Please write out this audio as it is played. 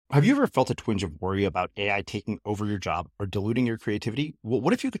Have you ever felt a twinge of worry about AI taking over your job or diluting your creativity? Well,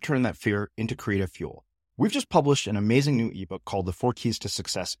 what if you could turn that fear into creative fuel? We've just published an amazing new ebook called The 4 Keys to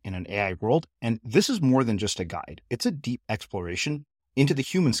Success in an AI World, and this is more than just a guide. It's a deep exploration into the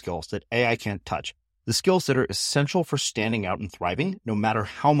human skills that AI can't touch, the skills that are essential for standing out and thriving, no matter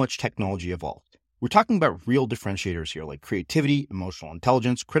how much technology evolves. We're talking about real differentiators here, like creativity, emotional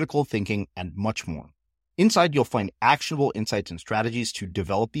intelligence, critical thinking, and much more. Inside, you'll find actionable insights and strategies to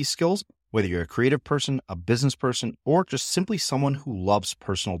develop these skills, whether you're a creative person, a business person, or just simply someone who loves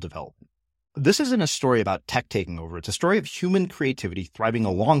personal development. This isn't a story about tech taking over. It's a story of human creativity thriving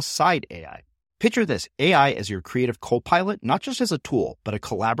alongside AI. Picture this, AI as your creative co-pilot, not just as a tool, but a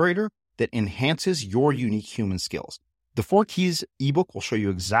collaborator that enhances your unique human skills. The 4 Keys ebook will show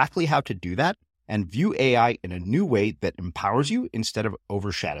you exactly how to do that and view AI in a new way that empowers you instead of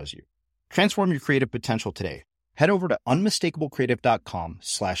overshadows you. Transform your creative potential today. Head over to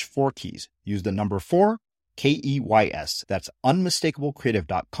unmistakablecreative.com/4keys. Use the number 4, KEYS. That's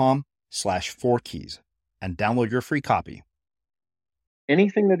unmistakablecreative.com/4keys and download your free copy.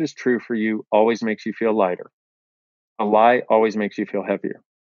 Anything that is true for you always makes you feel lighter. A lie always makes you feel heavier.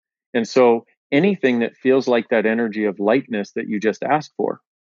 And so anything that feels like that energy of lightness that you just asked for,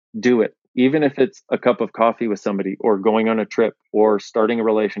 do it. Even if it's a cup of coffee with somebody or going on a trip or starting a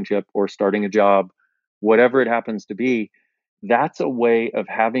relationship or starting a job, whatever it happens to be, that's a way of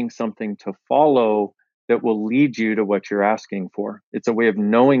having something to follow that will lead you to what you're asking for. It's a way of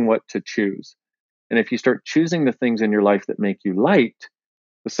knowing what to choose. And if you start choosing the things in your life that make you light,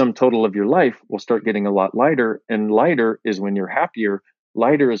 the sum total of your life will start getting a lot lighter. And lighter is when you're happier.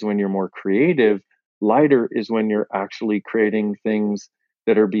 Lighter is when you're more creative. Lighter is when you're actually creating things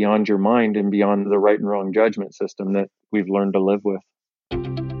that are beyond your mind and beyond the right and wrong judgment system that we've learned to live with.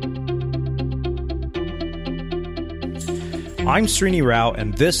 I'm Srini Rao,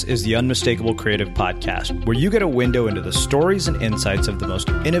 and this is the Unmistakable Creative Podcast, where you get a window into the stories and insights of the most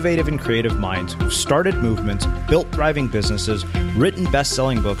innovative and creative minds who've started movements, built thriving businesses, written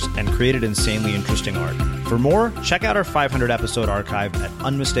best-selling books, and created insanely interesting art. For more, check out our 500-episode archive at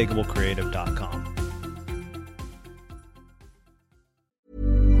unmistakablecreative.com.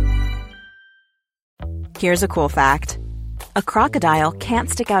 Here's a cool fact. A crocodile can't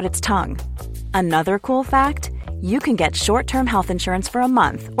stick out its tongue. Another cool fact, you can get short-term health insurance for a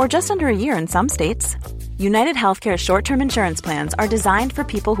month or just under a year in some states. United Healthcare short-term insurance plans are designed for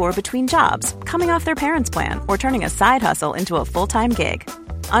people who are between jobs, coming off their parents' plan, or turning a side hustle into a full-time gig.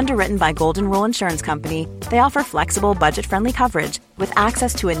 Underwritten by Golden Rule Insurance Company, they offer flexible, budget-friendly coverage with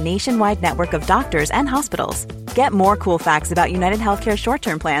access to a nationwide network of doctors and hospitals. Get more cool facts about United Healthcare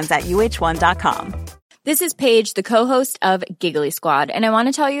short-term plans at uh1.com. This is Paige, the co-host of Giggly Squad, and I want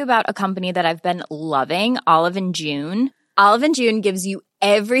to tell you about a company that I've been loving, Olive & June. Olive & June gives you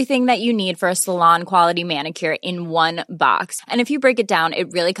everything that you need for a salon-quality manicure in one box. And if you break it down,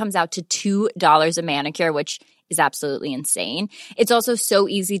 it really comes out to $2 a manicure, which is absolutely insane. It's also so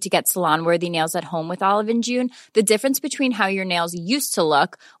easy to get salon-worthy nails at home with Olive & June. The difference between how your nails used to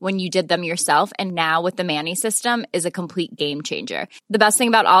look when you did them yourself and now with the Mani system is a complete game changer. The best thing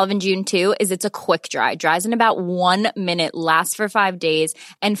about Olive & June, too, is it's a quick dry. Dries in about 1 minute, lasts for 5 days,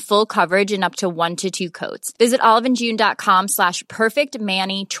 and full coverage in up to 1 to 2 coats. Visit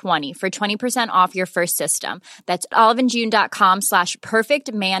oliveandjune.com/perfectmani20 for 20% off your first system. That's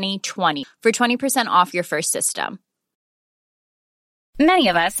oliveandjune.com/perfectmani20 for 20% off your first system. Many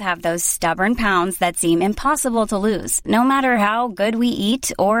of us have those stubborn pounds that seem impossible to lose, no matter how good we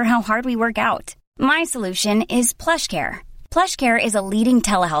eat or how hard we work out. My solution is PlushCare. PlushCare is a leading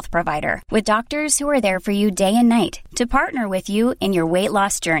telehealth provider with doctors who are there for you day and night to partner with you in your weight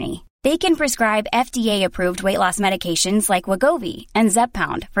loss journey. They can prescribe FDA-approved weight loss medications like Wegovy and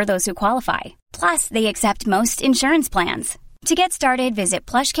Zepbound for those who qualify. Plus, they accept most insurance plans. To get started, visit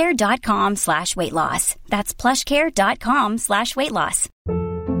plushcare.com/weightloss. That's plushcare.com/weightloss.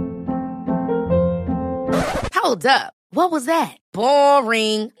 Hold up. What was that?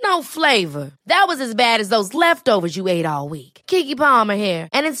 Boring. No flavor. That was as bad as those leftovers you ate all week. Keke Palmer here.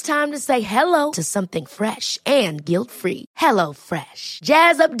 And it's time to say hello to something fresh and guilt-free. Hello Fresh.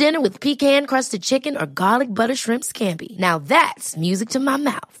 Jazz up dinner with pecan-crusted chicken or garlic butter shrimp scampi. Now that's music to my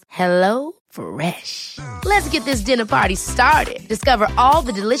mouth. Hello Fresh. Let's get this dinner party started. Discover all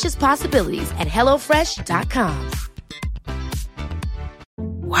the delicious possibilities at HelloFresh.com.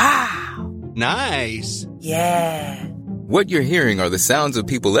 Wow. Nice. Yeah. What you're hearing are the sounds of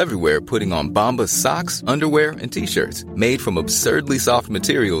people everywhere putting on Bombas socks, underwear, and T-shirts made from absurdly soft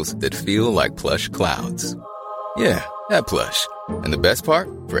materials that feel like plush clouds. Yeah, that plush. And the best part?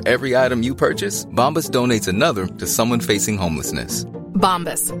 For every item you purchase, Bombas donates another to someone facing homelessness.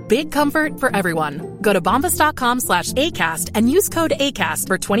 Bombas. Big comfort for everyone. Go to bombas.com/ACAST and use code ACAST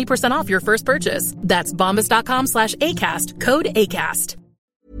for 20% off your first purchase. That's bombas.com/ACAST. Code ACAST.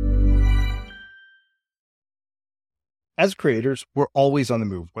 As creators, we're always on the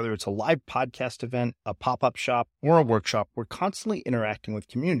move. Whether it's a live podcast event, a pop-up shop, or a workshop, we're constantly interacting with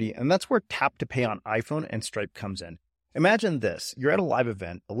community, and that's where Tap to Pay on iPhone and Stripe comes in. Imagine this. You're at a live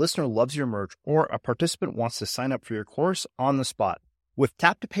event, a listener loves your merch, or a participant wants to sign up for your course on the spot. With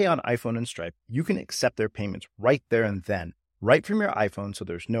Tap to Pay on iPhone and Stripe, you can accept their payments right there and then, right from your iPhone, so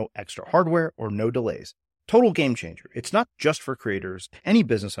there's no extra hardware or no delays. Total game changer. It's not just for creators. Any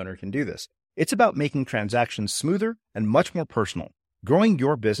business owner can do this. It's about making transactions smoother and much more personal, growing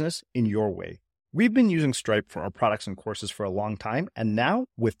your business in your way. We've been using Stripe for our products and courses for a long time, and now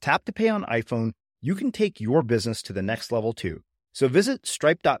with Tap to Pay on iPhone, you can take your business to the next level too. So visit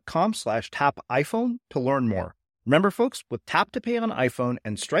stripe.com/tap iPhone to learn more. Remember, folks, with Tap to Pay on iPhone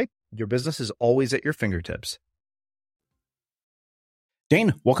and Stripe, your business is always at your fingertips.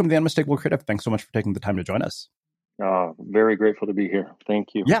 Dain, welcome to the Unmistakable Creative. Thanks so much for taking the time to join us. Very grateful to be here. Thank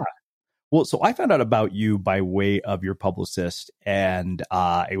you. Yeah. Well, so I found out about you by way of your publicist, and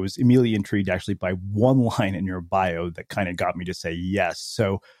I was immediately intrigued actually by one line in your bio that kind of got me to say yes.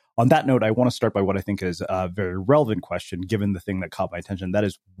 So on that note, I want to start by what I think is a very relevant question, given the thing that caught my attention. That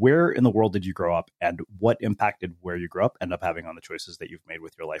is, where in the world did you grow up, and what impacted where you grew up end up having on the choices that you've made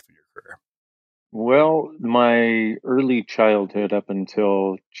with your life and your career? Well, my early childhood up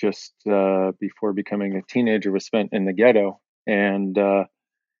until just before becoming a teenager was spent in the ghetto, and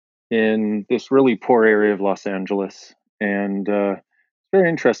in this really poor area of Los Angeles. And it's very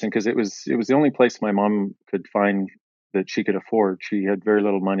interesting because it was the only place my mom could find that she could afford. She had very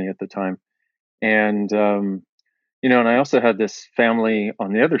little money at the time. And, and I also had this family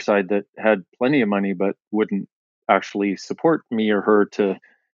on the other side that had plenty of money, but wouldn't actually support me or her to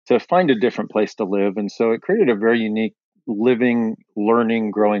find a different place to live. And so it created a very unique living,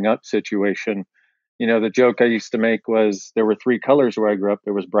 learning, growing up situation. The joke I used to make was there were three colors where I grew up.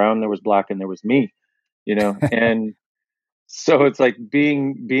 There was brown, there was black, and there was me, and so it's like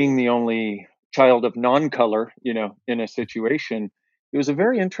being the only child of non-color, in a situation. It was a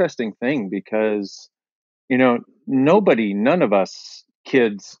very interesting thing because, none of us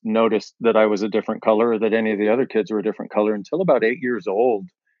kids noticed that I was a different color or that any of the other kids were a different color until about 8 years old.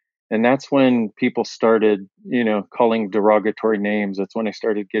 And that's when people started, calling derogatory names. That's when I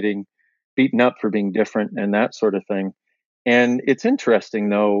started getting beaten up for being different and that sort of thing. And it's interesting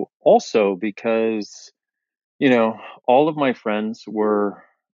though, also because, all of my friends were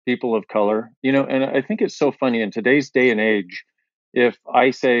people of color, and I think it's so funny in today's day and age, if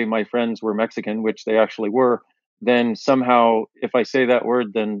I say my friends were Mexican, which they actually were, then somehow, if I say that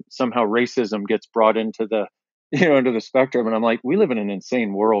word, then somehow racism gets brought into the, into the spectrum. And I'm like, we live in an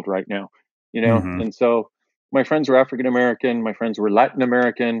insane world right now, Mm-hmm. And so my friends were African American, my friends were Latin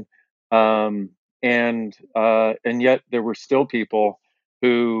American, and yet there were still people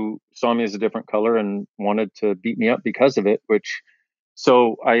who saw me as a different color and wanted to beat me up because of it.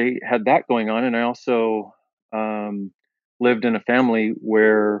 So I had that going on, and I also lived in a family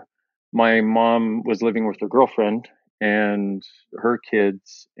where my mom was living with her girlfriend and her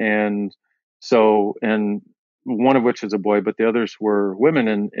kids, and one of which is a boy, but the others were women,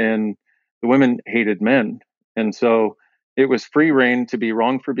 and the women hated men, and so it was free reign to be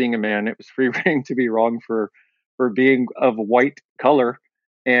wrong for being a man. It was free reign to be wrong for being of white color,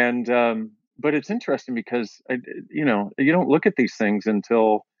 and but it's interesting because you don't look at these things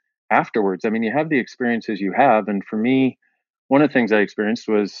until afterwards. I mean, you have the experiences you have, and for me, one of the things I experienced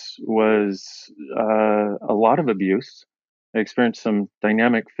was a lot of abuse. I experienced some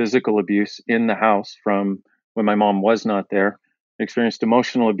dynamic physical abuse in the house from when my mom was not there. I experienced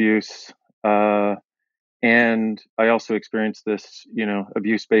emotional abuse, and I also experienced this,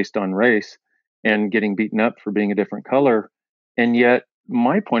 abuse based on race and getting beaten up for being a different color. And yet,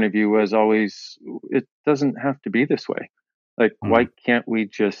 my point of view was always, it doesn't have to be this way. Like, why can't we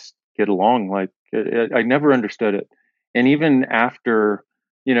just get along? Like, I never understood it. And even after,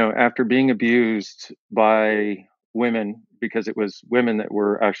 after being abused by women, because it was women that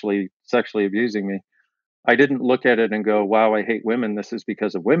were actually sexually abusing me, I didn't look at it and go, wow, I hate women. This is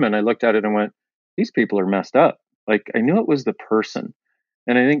because of women. I looked at it and went, these people are messed up. Like, I knew it was the person.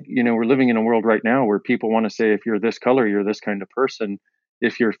 And I think, we're living in a world right now where people want to say, if you're this color, you're this kind of person.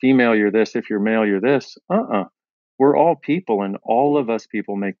 If you're female, you're this. If you're male, you're this. We're all people, and all of us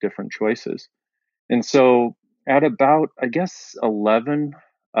people make different choices. And so at about, I guess, 11,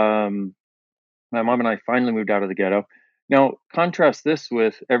 my mom and I finally moved out of the ghetto. Now, contrast this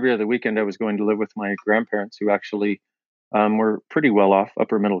with every other weekend I was going to live with my grandparents, who actually were pretty well off,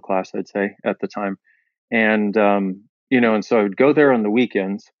 upper middle class, I'd say at the time. And, and so I would go there on the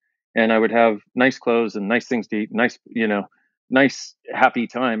weekends and I would have nice clothes and nice things to eat, nice happy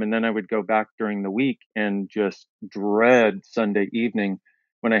time. And then I would go back during the week and just dread Sunday evening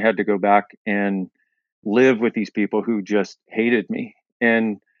when I had to go back and live with these people who just hated me.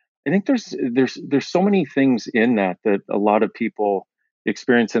 And I think there's so many things in that a lot of people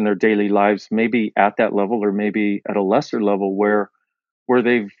experience in their daily lives, maybe at that level or maybe at a lesser level where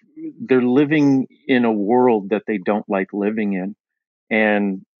they're living in a world that they don't like living in.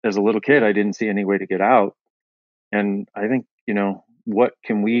 And as a little kid, I didn't see any way to get out. And I think, what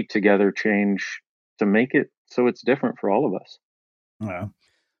can we together change to make it so it's different for all of us? Yeah.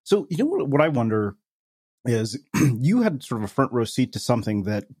 So, what I wonder is you had sort of a front row seat to something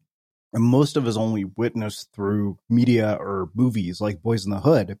that most of us only witness through media or movies like Boys in the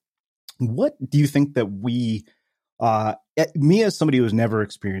Hood. What do you think that me as somebody who has never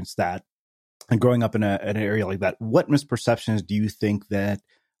experienced that and growing up in an area like that, what misperceptions do you think that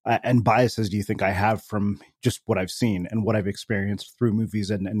and biases do you think I have from just what I've seen and what I've experienced through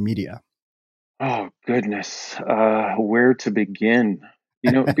movies and media? Oh, goodness. Where to begin?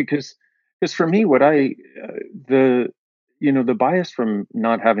 Because for me, the bias from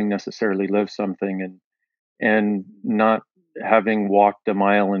not having necessarily lived something and not having walked a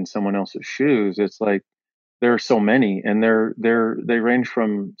mile in someone else's shoes, it's like there are so many, and they range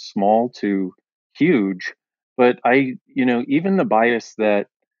from small to huge. But even the bias that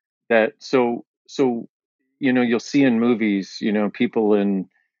you'll see in movies, people in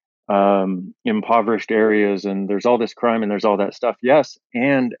impoverished areas, and there's all this crime and there's all that stuff. Yes,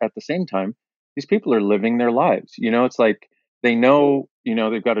 and at the same time, these people are living their lives. It's like they know,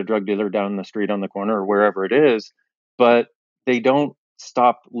 they've got a drug dealer down the street on the corner or wherever it is, but they don't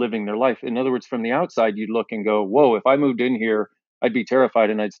stop living their life. In other words, from the outside, you'd look and go, "Whoa! If I moved in here, I'd be terrified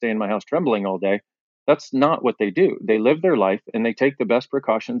and I'd stay in my house trembling all day." That's not what they do. They live their life and they take the best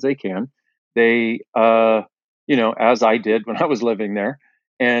precautions they can. They, as I did when I was living there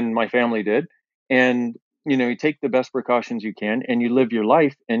and my family did. And, you take the best precautions you can and you live your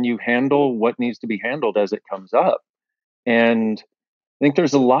life and you handle what needs to be handled as it comes up. And I think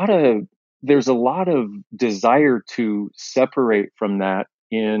there's a lot of desire to separate from that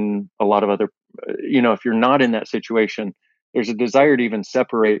in a lot of other, if you're not in that situation, there's a desire to even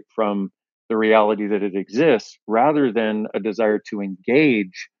separate from the reality that it exists rather than a desire to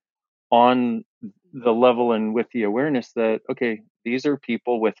engage on the level and with the awareness that, okay, these are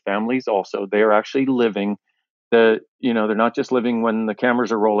people with families also. They are actually living they're not just living when the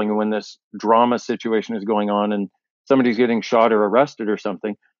cameras are rolling and when this drama situation is going on and somebody's getting shot or arrested or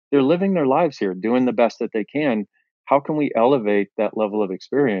something. They're living their lives here, doing the best that they can. How can we elevate that level of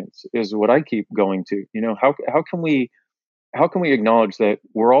experience is what I keep going to. How can we acknowledge that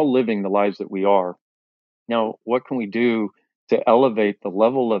we're all living the lives that we are? Now, what can we do to elevate the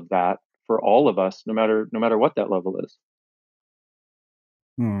level of that for all of us, no matter what that level is?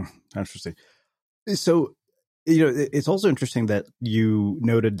 Interesting. So, it's also interesting that you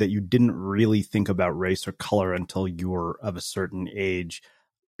noted that you didn't really think about race or color until you were of a certain age.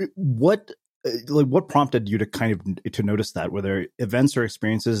 What prompted you to kind of to notice that? Were there events or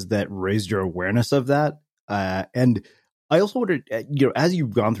experiences that raised your awareness of that? And I also wondered, as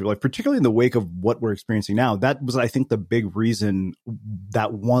you've gone through, like particularly in the wake of what we're experiencing now, that was, I think, the big reason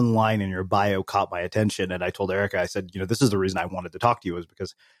that one line in your bio caught my attention. And I told Erica, I said, this is the reason I wanted to talk to you, is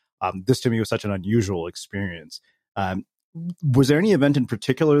because this to me was such an unusual experience. Was there any event in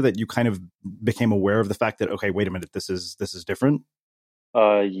particular that you kind of became aware of the fact that, okay, wait a minute, this is different?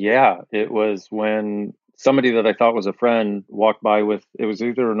 Yeah, it was when somebody that I thought was a friend walked by with, it was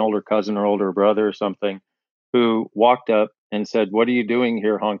either an older cousin or older brother or something, who walked up and said, "What are you doing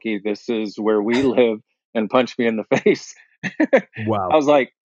here, honky? This is where we live," and punched me in the face. Wow. I was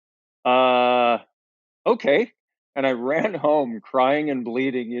like, okay. And I ran home crying and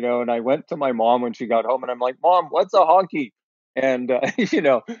bleeding, and I went to my mom when she got home and I'm like, "Mom, what's a honky?" And,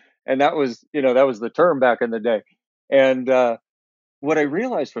 and that was the term back in the day. And, what I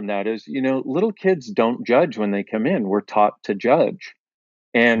realized from that is, little kids don't judge when they come in. We're taught to judge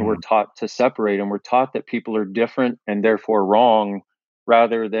and we're taught to separate, and we're taught that people are different and therefore wrong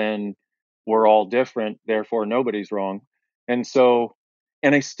rather than we're all different, therefore nobody's wrong. And so,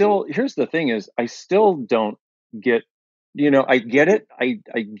 and here's the thing is, I still don't get, I get it. I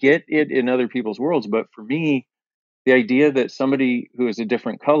get it in other people's worlds. But for me, the idea that somebody who is a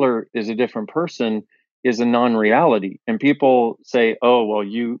different color is a different person is a non-reality. And people say, "Oh, well,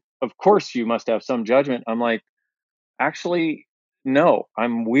 of course you must have some judgment." I'm like, actually, no,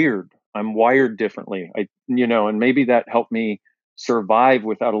 I'm weird. I'm wired differently. And maybe that helped me survive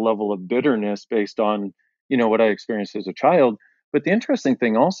without a level of bitterness based on, what I experienced as a child. But the interesting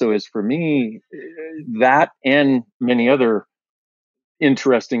thing also is for me, that and many other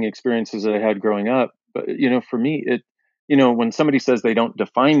interesting experiences that I had growing up. But, for me, when somebody says they don't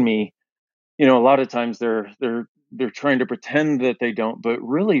define me, a lot of times they're trying to pretend that they don't, but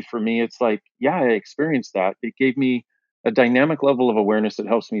really for me it's like, yeah, I experienced that. It gave me a dynamic level of awareness that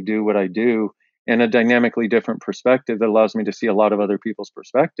helps me do what I do, and a dynamically different perspective that allows me to see a lot of other people's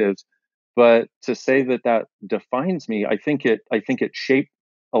perspectives. But to say that that defines me, I think it shaped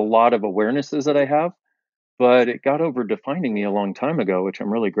a lot of awarenesses that I have, but it got over defining me a long time ago, which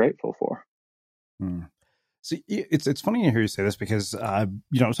I'm really grateful for. Hmm. So it's funny to hear you say this because I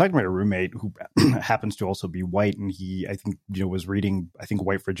was talking about a roommate who happens to also be white, and he, I think, was reading, I think,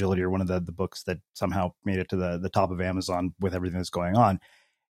 White Fragility, or one of the books that somehow made it to the top of Amazon with everything that's going on.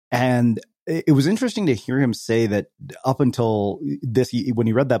 And it was interesting to hear him say that up until this, when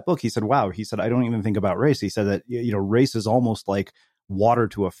he read that book, he said, wow, he said, I don't even think about race. He said that, race is almost like water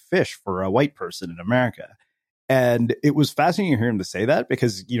to a fish for a white person in America. And it was fascinating to hear him to say that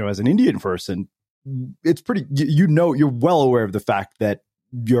because, as an Indian person, it's pretty, you're well aware of the fact that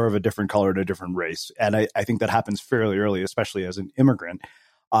you're of a different color and a different race. And I think that happens fairly early, especially as an immigrant.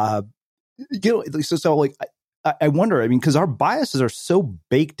 So like, I wonder, because our biases are so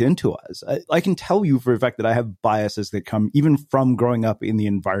baked into us. I can tell you for a fact that I have biases that come even from growing up in the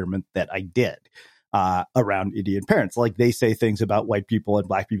environment that I did around Indian parents. Like they say things about white people and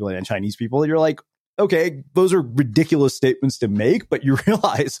black people and Chinese people. And you're like, okay, those are ridiculous statements to make, but you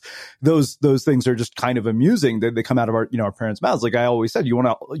realize those things are just kind of amusing. They come out of our parents' mouths. Like I always said, you want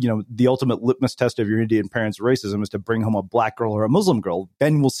to, the ultimate litmus test of your Indian parents' racism is to bring home a black girl or a Muslim girl.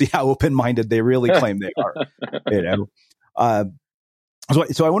 Then we'll see how open-minded they really claim they are.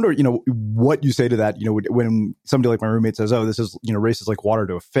 So I wonder, what you say to that, when somebody like my roommate says, oh, this is, race is like water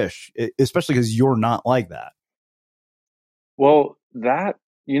to a fish, especially because you're not like that. Well,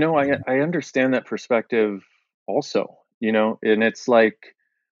 I understand that perspective also, and it's like,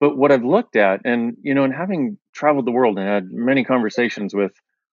 but what I've looked at and having traveled the world and had many conversations with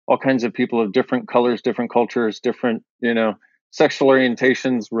all kinds of people of different colors, different cultures, different, sexual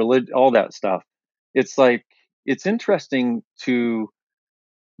orientations, religion, all that stuff. It's like, it's interesting to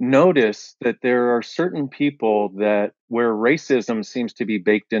notice that there are certain people that where racism seems to be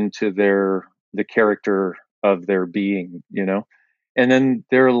baked into the character of their being, and then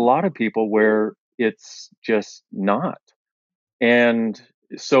there are a lot of people where it's just not. And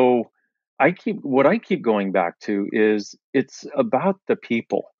so what I keep going back to is it's about the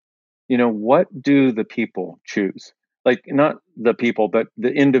people. What do the people choose? Like not the people, but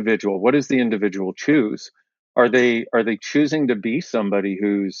the individual. What does the individual choose? Are they choosing to be somebody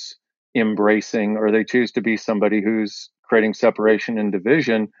who's embracing, or they choose to be somebody who's creating separation and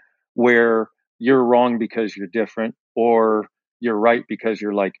division where you're wrong because you're different, or you're right because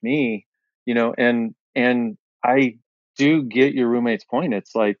you're like me, and I do get your roommate's point.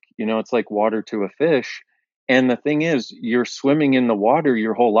 It's like, it's like water to a fish. And the thing is, you're swimming in the water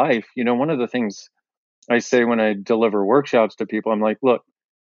your whole life. One of the things I say when I deliver workshops to people, I'm like, look,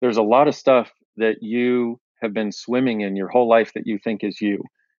 there's a lot of stuff that you have been swimming in your whole life that you think is you.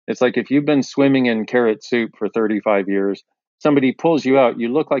 It's like if you've been swimming in carrot soup for 35 years, somebody pulls you out, you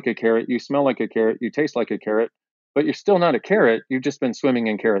look like a carrot, you smell like a carrot, you taste like a carrot, but you're still not a carrot. You've just been swimming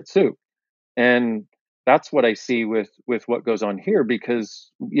in carrot soup. And that's what I see with what goes on here,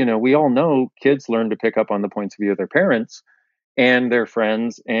 because we all know kids learn to pick up on the points of view of their parents and their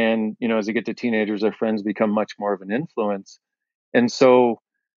friends, and as they get to teenagers, their friends become much more of an influence. And so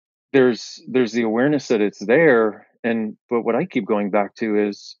there's the awareness that it's there, but what I keep going back to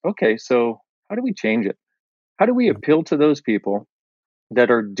is, okay, so how do we change it? How do we appeal to those people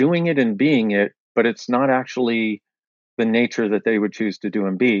that are doing it and being it, but it's not actually the nature that they would choose to do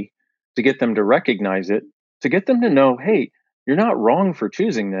and be, to get them to recognize it, to get them to know, hey, you're not wrong for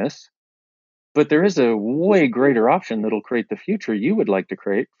choosing this, but there is a way greater option that'll create the future you would like to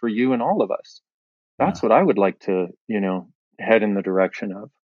create for you and all of us. That's what I would like to, head in the direction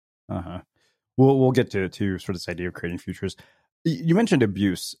of. Uh-huh. We'll get to sort of this idea of creating futures. You mentioned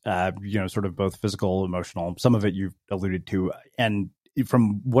abuse, sort of both physical, emotional. Some of it you've alluded to, and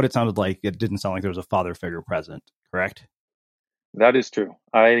from what it sounded like, it didn't sound like there was a father figure present, correct? That is true.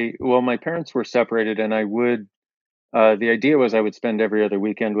 My parents were separated, and the idea was I would spend every other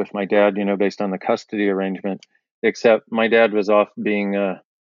weekend with my dad, based on the custody arrangement, except my dad was off being,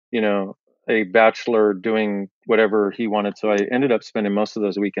 a bachelor doing whatever he wanted. So I ended up spending most of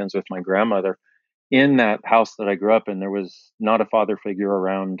those weekends with my grandmother in that house that I grew up in. There was not a father figure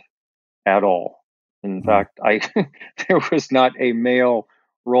around at all. In fact, there was not a male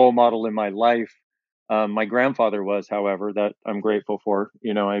role model in my life. My grandfather was, however, that I'm grateful for.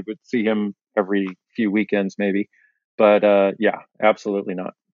 I would see him every few weekends maybe, but yeah, absolutely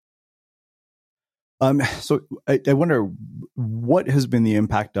not. So I wonder, what has been the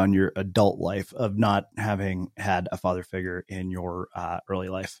impact on your adult life of not having had a father figure in your early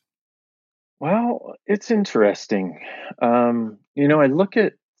life? Well, it's interesting. I look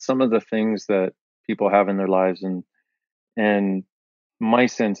at some of the things that people have in their lives, and my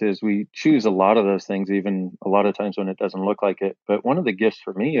sense is we choose a lot of those things, even a lot of times when it doesn't look like it. But one of the gifts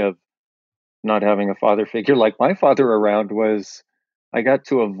for me of not having a father figure like my father around was I got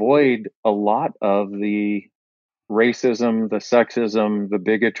to avoid a lot of the racism, the sexism, the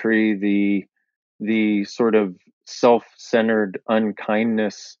bigotry, the sort of self-centered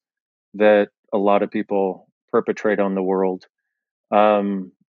unkindness that a lot of people perpetrate on the world.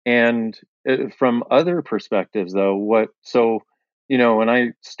 And from other perspectives, though, when I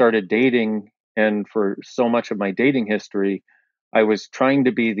started dating, and for so much of my dating history, I was trying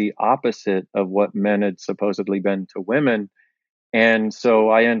to be the opposite of what men had supposedly been to women. And so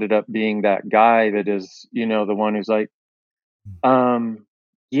I ended up being that guy that is, the one who's like,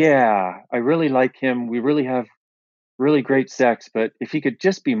 yeah, I really like him. We really have really great sex, but if he could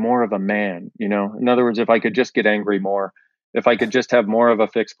just be more of a man, in other words, if I could just get angry more, if I could just have more of a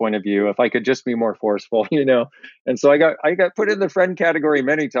fixed point of view, if I could just be more forceful, And so I got put in the friend category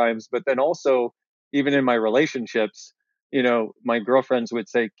many times, but then also even in my relationships, my girlfriends would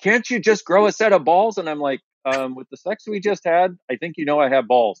say, "Can't you just grow a set of balls?" And I'm like, with the sex we just had, I think I have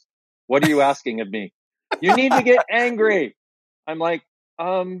balls. What are you asking of me? You need to get angry. I'm like,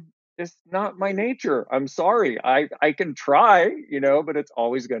 it's not my nature. I'm sorry. I can try, but it's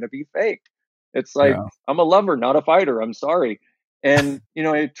always going to be fake. It's like, yeah. I'm a lover, not a fighter. I'm sorry. And,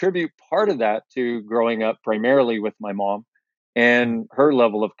 I attribute part of that to growing up primarily with my mom and her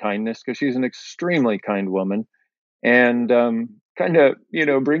level of kindness, because she's an extremely kind woman, and kind of,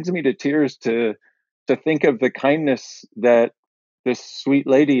 brings me to tears to think of the kindness that this sweet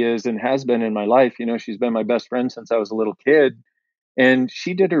lady is and has been in my life. She's been my best friend since I was a little kid. And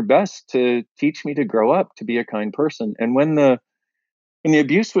she did her best to teach me to grow up, to be a kind person. And when the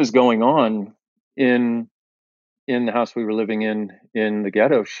abuse was going on in the house we were living in the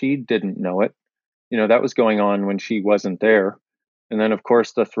ghetto, she didn't know it. That was going on when she wasn't there. And then, of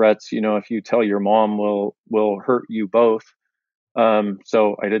course, the threats, if you tell your mom, will hurt you both.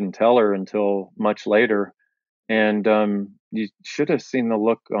 So I didn't tell her until much later. And you should have seen the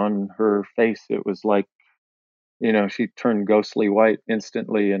look on her face. It was like, she turned ghostly white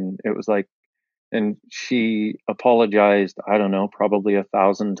instantly. And it was like, and she apologized, I don't know, probably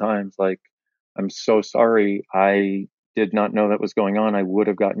 1,000 times. Like, "I'm so sorry. I did not know that was going on. I would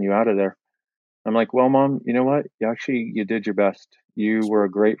have gotten you out of there." I'm like, "Well, Mom, you know what? You did your best. You were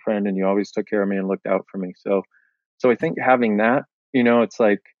a great friend, and you always took care of me and looked out for me." So I think having that, it's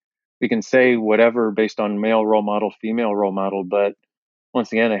like we can say whatever based on male role model, female role model, but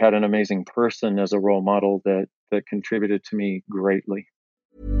once again, I had an amazing person as a role model that contributed to me greatly.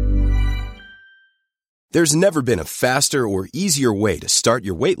 There's never been a faster or easier way to start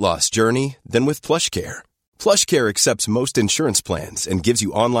your weight loss journey than with PlushCare. PlushCare accepts most insurance plans and gives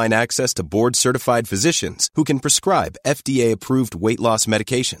you online access to board-certified physicians who can prescribe FDA-approved weight loss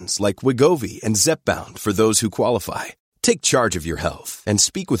medications like Wegovy and Zepbound for those who qualify. Take charge of your health and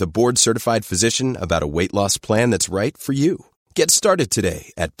speak with a board-certified physician about a weight loss plan that's right for you. Get started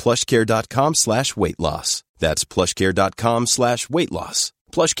today at plushcare.com/weight-loss. That's plushcare.com/weight-loss.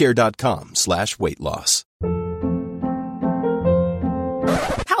 plushcare.com/weight-loss.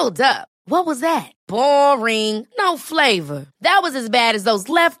 Hold up. What was that? Boring. No flavor. That was as bad as those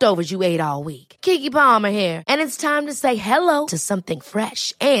leftovers you ate all week. Keke Palmer here. And it's time to say hello to something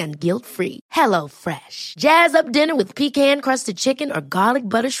fresh and guilt-free. Hello Fresh. Jazz up dinner with pecan-crusted chicken or garlic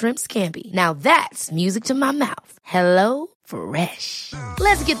butter shrimp scampi. Now that's music to my mouth. Hello Fresh.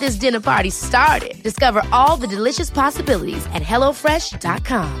 Let's get this dinner party started. Discover all the delicious possibilities at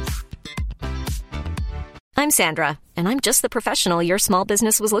HelloFresh.com. I'm Sandra, and I'm just the professional your small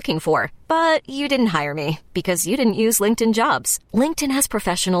business was looking for. But you didn't hire me because you didn't use LinkedIn Jobs. LinkedIn has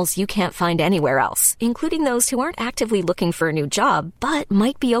professionals you can't find anywhere else, including those who aren't actively looking for a new job, but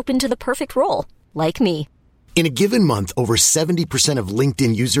might be open to the perfect role, like me. In a given month, over 70% of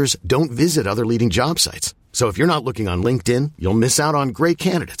LinkedIn users don't visit other leading job sites. So if you're not looking on LinkedIn, you'll miss out on great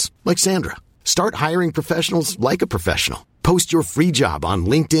candidates like Sandra. Start hiring professionals like a professional. Post your free job on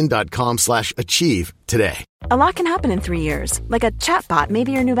linkedin.com/achieve today. A lot can happen in 3 years, like a chatbot may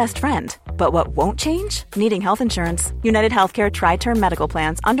be your new best friend. But what won't change? Needing health insurance. United Healthcare Tri-Term Medical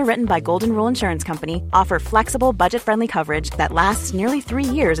Plans, underwritten by Golden Rule Insurance Company, offer flexible, budget-friendly coverage that lasts nearly 3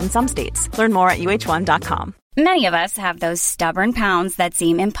 years in some states. Learn more at uh1.com. Many of us have those stubborn pounds that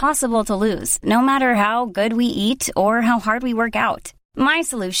seem impossible to lose, no matter how good we eat or how hard we work out. My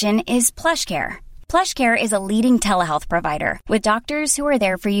solution is PlushCare. PlushCare is a leading telehealth provider with doctors who are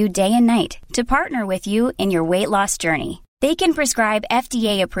there for you day and night to partner with you in your weight loss journey. They can prescribe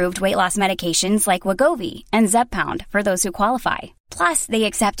FDA-approved weight loss medications like Wegovy and Zepbound for those who qualify. Plus, they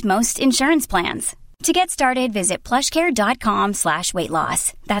accept most insurance plans. To get started, visit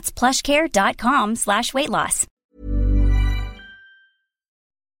plushcare.com/weightloss. That's plushcare.com/weightloss.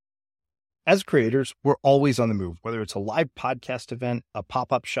 As creators, we're always on the move. Whether it's a live podcast event, a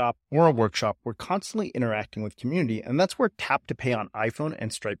pop-up shop, or a workshop, we're constantly interacting with community, and that's where Tap to Pay on iPhone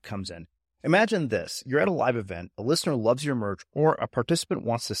and Stripe comes in. Imagine this. You're at a live event, a listener loves your merch, or a participant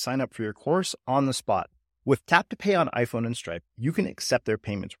wants to sign up for your course on the spot. With Tap to Pay on iPhone and Stripe, you can accept their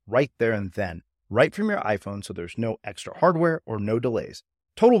payments right there and then, right from your iPhone, so there's no extra hardware or no delays.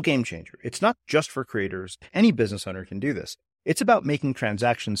 Total game changer. It's not just for creators. Any business owner can do this. It's about making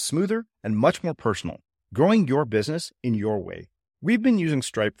transactions smoother and much more personal, growing your business in your way. We've been using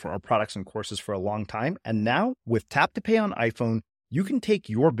Stripe for our products and courses for a long time, and now with Tap to Pay on iPhone, you can take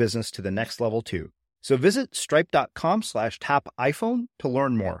your business to the next level too. So visit stripe.com/tap iPhone to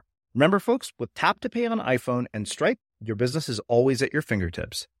learn more. Remember, folks, with Tap to Pay on iPhone and Stripe, your business is always at your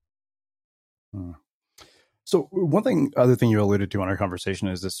fingertips. So other thing you alluded to in our conversation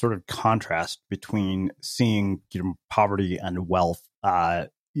is this sort of contrast between seeing poverty and wealth.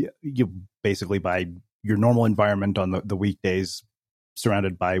 You basically by your normal environment on the weekdays,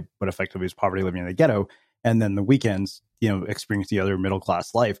 surrounded by what effectively is poverty, living in the ghetto, and then the weekends, experience the other middle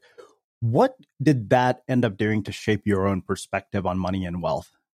class life. What did that end up doing to shape your own perspective on money and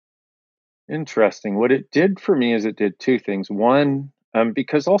wealth? Interesting. What it did for me is it did two things. One,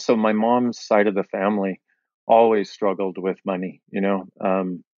 because also my mom's side of the family always struggled with money,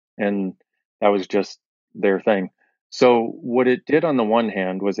 and that was just their thing. So what it did on the one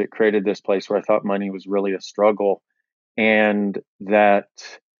hand was it created this place where I thought money was really a struggle and that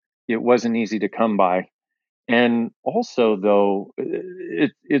it wasn't easy to come by. And also, though,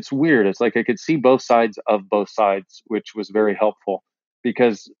 it's weird. It's like I could see both sides of both sides, which was very helpful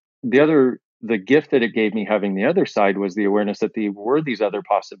because the gift that it gave me having the other side was the awareness that there were these other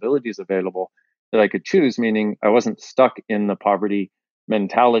possibilities available that I could choose, meaning I wasn't stuck in the poverty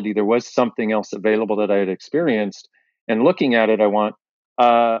mentality. There was something else available that I had experienced. And looking at it,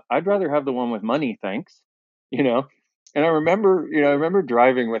 I'd rather have the one with money, thanks. And I remember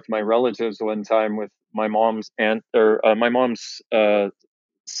driving with my relatives one time with my mom's aunt or my mom's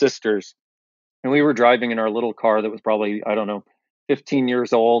sisters. And we were driving in our little car that was probably, 15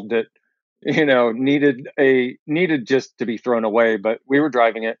 years old that, needed just to be thrown away, but we were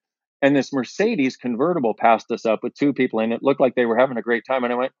driving it. And this Mercedes convertible passed us up with two people in it. Looked like they were having a great time.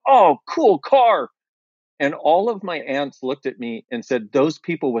 And I went, "Oh, cool car." And all of my aunts looked at me and said, "Those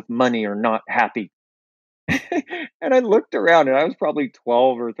people with money are not happy." And I looked around and I was probably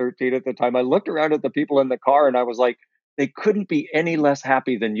 12 or 13 at the time. I looked around at the people in the car and I was like, they couldn't be any less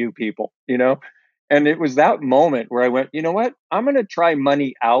happy than you people, And it was that moment where I went, you know what? I'm going to try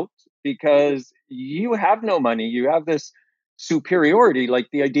money out because you have no money. You have this superiority, like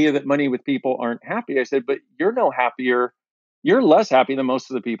the idea that money with people aren't happy. I said, but you're no happier. You're less happy than most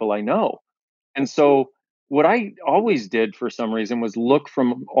of the people I know. And so what I always did for some reason was look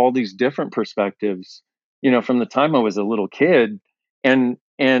from all these different perspectives, from the time I was a little kid and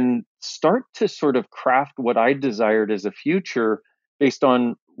start to sort of craft what I desired as a future based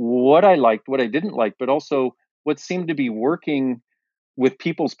on what I liked, what I didn't like, but also what seemed to be working with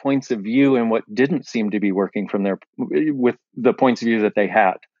people's points of view and what didn't seem to be working with the points of view that they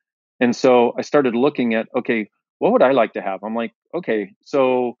had. And so I started looking at, okay, what would I like to have? I'm like, okay,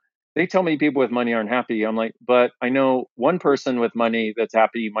 so they tell me people with money aren't happy. I'm like, but I know one person with money that's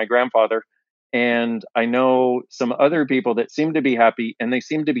happy, my grandfather, and I know some other people that seem to be happy and they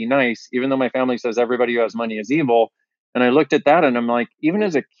seem to be nice, even though my family says everybody who has money is evil. And I looked at that and I'm like, even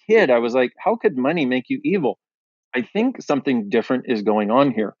as a kid, I was like, how could money make you evil? I think something different is going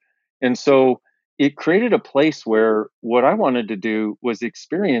on here. And so it created a place where what I wanted to do was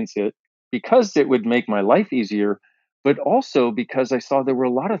experience it because it would make my life easier, but also because I saw there were a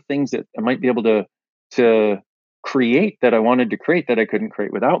lot of things that I might be able to create that I wanted to create that I couldn't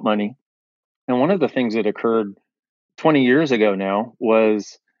create without money. And one of the things that occurred 20 years ago now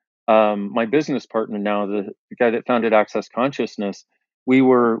was my business partner now, the guy that founded Access Consciousness, we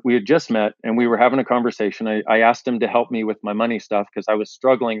had just met and we were having a conversation. I asked him to help me with my money stuff because I was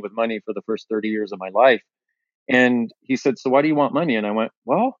struggling with money for the first 30 years of my life. And he said, "So why do you want money?" And I went,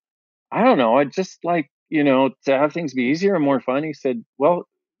 "Well, I don't know. I'd just like, to have things be easier and more fun." He said, "Well,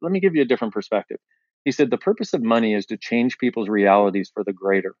 let me give you a different perspective." He said, "The purpose of money is to change people's realities for the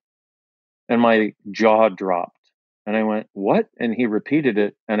greater." And my jaw dropped. And I went, "What?" And he repeated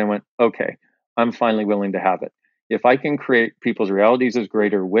it. And I went, "Okay, I'm finally willing to have it. If I can create people's realities as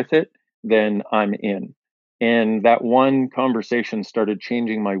greater with it, then I'm in." And that one conversation started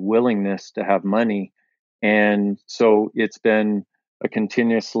changing my willingness to have money. And so it's been a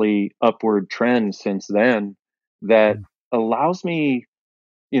continuously upward trend since then that allows me,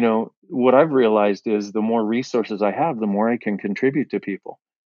 what I've realized is the more resources I have, the more I can contribute to people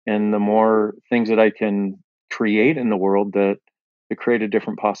and the more things that I can create in the world that create a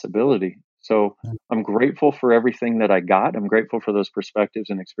different possibility. So I'm grateful for everything that I got. I'm grateful for those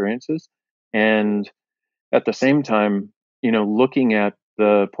perspectives and experiences. And at the same time, looking at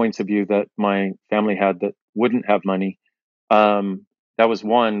the points of view that my family had that wouldn't have money, that was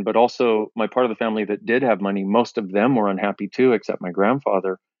one. But also, my part of the family that did have money, most of them were unhappy too, except my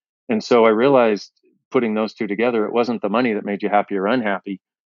grandfather. And so I realized, putting those two together, it wasn't the money that made you happy or unhappy.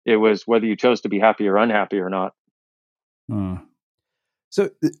 It was whether you chose to be happy or unhappy or not. So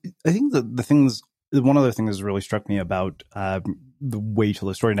I think one other thing that's really struck me about the way you tell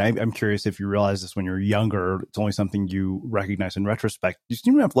the story, and I'm curious if you realize this when you're younger, it's only something you recognize in retrospect. You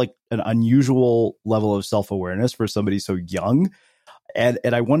seem to have like an unusual level of self-awareness for somebody so young. And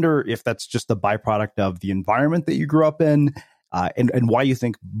I wonder if that's just the byproduct of the environment that you grew up in, and why you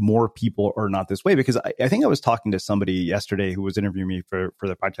think more people are not this way. Because I think I was talking to somebody yesterday who was interviewing me for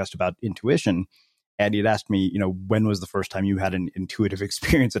the podcast about intuition. And he'd asked me, when was the first time you had an intuitive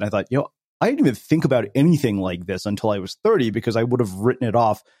experience? And I thought, I didn't even think about anything like this until I was 30 because I would have written it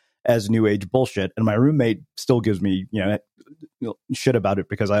off as new age bullshit. And my roommate still gives me, shit about it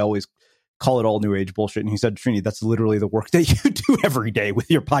because I always call it all new age bullshit. And he said, "Trini, that's literally the work that you do every day with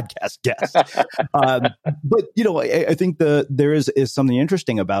your podcast guests." But, I think there is something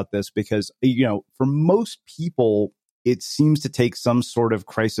interesting about this because, for most people, it seems to take some sort of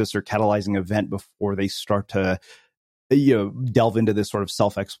crisis or catalyzing event before they start to, delve into this sort of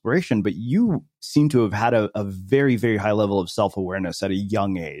self-exploration. But you seem to have had a very, very high level of self-awareness at a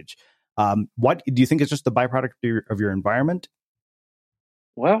young age. What do you think is just the byproduct of your environment?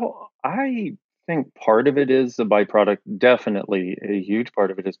 Well, I think part of it is a byproduct, definitely a huge part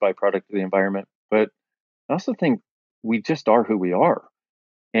of it is byproduct of the environment. But I also think we just are who we are.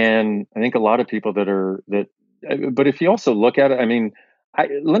 And I think a lot of people but if you also look at it,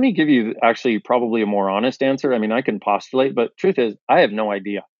 let me give you actually probably a more honest answer. I can postulate, but truth is, I have no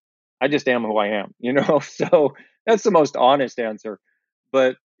idea. I just am who I am, so that's the most honest answer.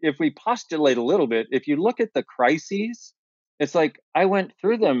 But if we postulate a little bit, if you look at the crises, it's like I went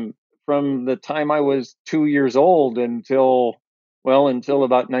through them from the time I was 2 years old until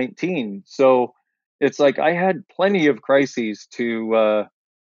about 19. So it's like I had plenty of crises to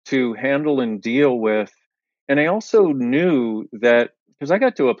handle and deal with. And I also knew that because I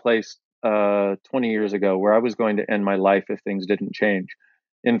got to a place 20 years ago where I was going to end my life if things didn't change.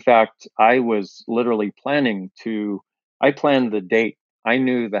 In fact, I was literally I planned the date. I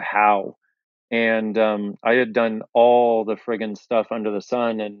knew the how. And I had done all the friggin' stuff under the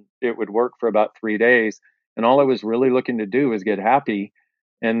sun and it would work for about 3 days. And all I was really looking to do was get happy.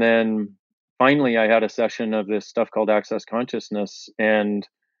 And then finally I had a session of this stuff called Access Consciousness and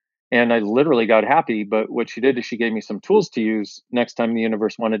I literally got happy. But what she did is she gave me some tools to use next time the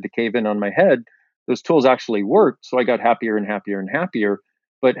universe wanted to cave in on my head. Those tools actually worked. So I got happier and happier and happier.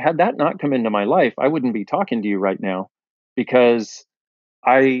 But had that not come into my life, I wouldn't be talking to you right now because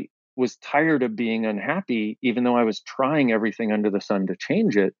I was tired of being unhappy, even though I was trying everything under the sun to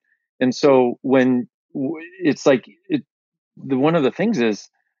change it. And so it's like one of the things is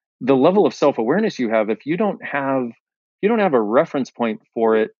the level of self-awareness you have, if you don't have a reference point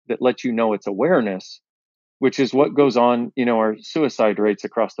for it that lets you know it's awareness, which is what goes on, our suicide rates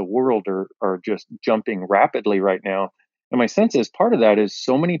across the world are just jumping rapidly right now. And my sense is part of that is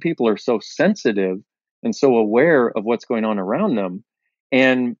so many people are so sensitive and so aware of what's going on around them.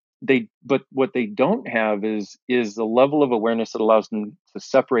 And but what they don't have is the level of awareness that allows them to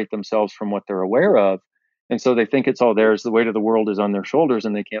separate themselves from what they're aware of. And so they think it's all theirs. The weight of the world is on their shoulders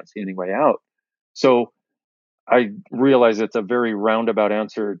and they can't see any way out. So I realize it's a very roundabout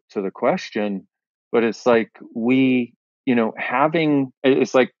answer to the question, but it's like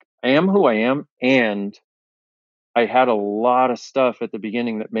it's like I am who I am and I had a lot of stuff at the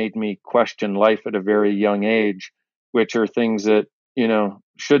beginning that made me question life at a very young age, which are things that,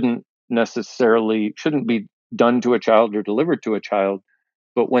 shouldn't be done to a child or delivered to a child.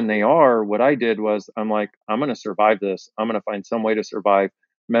 But when they are, what I did was I'm like, I'm going to survive this. I'm going to find some way to survive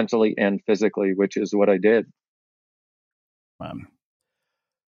mentally and physically, which is what I did.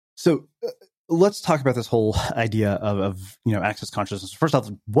 So let's talk about this whole idea of access consciousness. First off,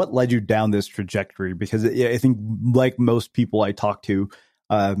 what led you down this trajectory? Because I think, like most people I talk to,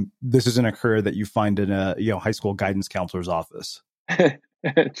 this isn't a career that you find in a high school guidance counselor's office.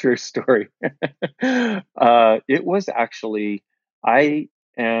 True story. It was actually, I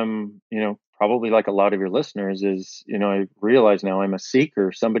am, probably like a lot of your listeners is, I realize now I'm a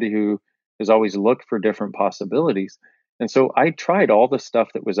seeker, somebody who has always looked for different possibilities. And so I tried all the stuff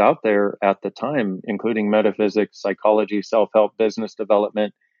that was out there at the time, including metaphysics, psychology, self-help, business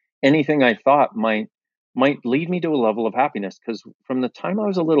development, anything I thought might lead me to a level of happiness. Because from the time I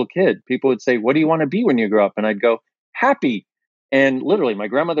was a little kid, people would say, "What do you want to be when you grow up?" And I'd go, "Happy." And literally, my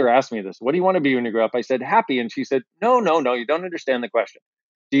grandmother asked me this, "What do you want to be when you grow up?" I said, "Happy." And she said, No, you don't understand the question.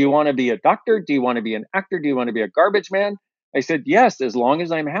 Do you want to be a doctor? Do you want to be an actor? Do you want to be a garbage man? I said, yes, as long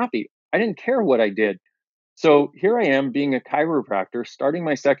as I'm happy. I didn't care what I did. So here I am being a chiropractor, starting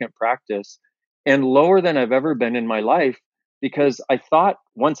my second practice, and lower than I've ever been in my life, because I thought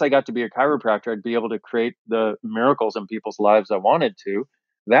once I got to be a chiropractor, I'd be able to create the miracles in people's lives I wanted to.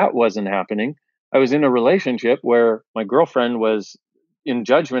 That wasn't happening. I was in a relationship where my girlfriend was in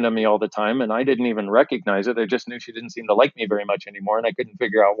judgment of me all the time, and I didn't even recognize it. I just knew she didn't seem to like me very much anymore, and I couldn't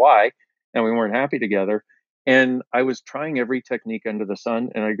figure out why, and we weren't happy together. And I was trying every technique under the sun,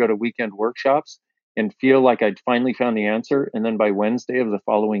 and I'd go to weekend workshops and feel like I'd finally found the answer. And then by Wednesday of the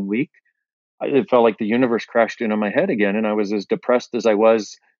following week, it felt like the universe crashed into my head again. And I was as depressed as I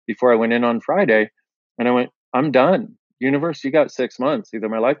was before I went in on Friday. And I went, I'm done. Universe, you got 6 months. Either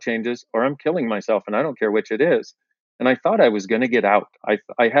my life changes or I'm killing myself, and I don't care which it is. And I thought I was going to get out.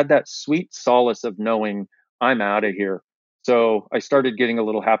 I had that sweet solace of knowing I'm out of here. So I started getting a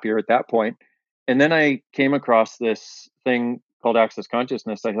little happier at that point. And then I came across this thing called Access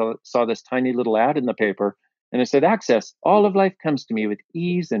Consciousness. I saw this tiny little ad in the paper, and it said, "Access, all of life comes to me with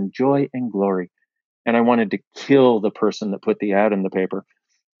ease and joy and glory." And I wanted to kill the person that put the ad in the paper.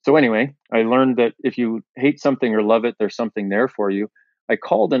 So anyway, I learned that if you hate something or love it, there's something there for you. I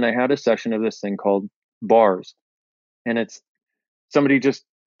called and I had a session of this thing called bars. And it's somebody just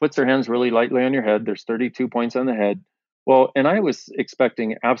puts their hands really lightly on your head. There's 32 points on the head. Well, and I was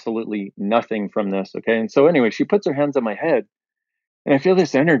expecting absolutely nothing from this. Okay. And so anyway, she puts her hands on my head, and I feel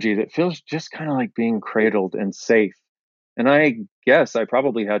this energy that feels just kind of like being cradled and safe. And I guess I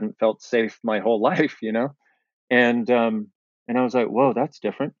probably hadn't felt safe my whole life, And I was like, whoa, that's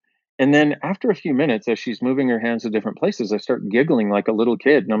different. And then after a few minutes, as she's moving her hands to different places, I start giggling like a little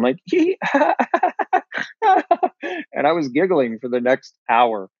kid. And I'm like, and I was giggling for the next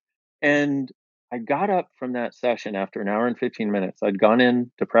hour. And I got up from that session after an hour and 15 minutes. I'd gone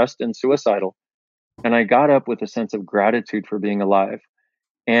in depressed and suicidal. And I got up with a sense of gratitude for being alive.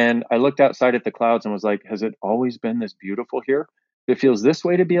 And I looked outside at the clouds and was like, has it always been this beautiful here? If it feels this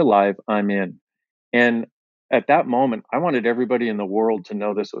way to be alive, I'm in. And at that moment, I wanted everybody in the world to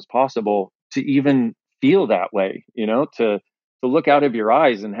know this was possible, to even feel that way, to look out of your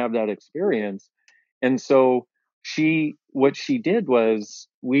eyes and have that experience. And so what she did was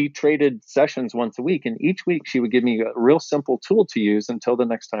we traded sessions once a week, and each week she would give me a real simple tool to use until the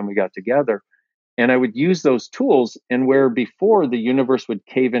next time we got together. And I would use those tools, and where before the universe would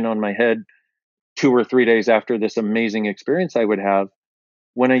cave in on my head 2 or 3 days after this amazing experience I would have,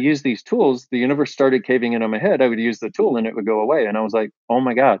 when I used these tools, the universe started caving in on my head. I would use the tool and it would go away. And I was like, oh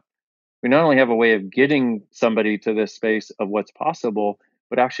my God, we not only have a way of getting somebody to this space of what's possible,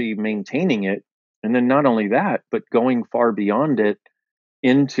 but actually maintaining it. And then not only that, but going far beyond it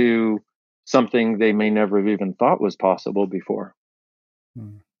into something they may never have even thought was possible before.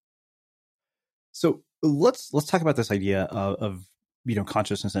 So let's talk about this idea of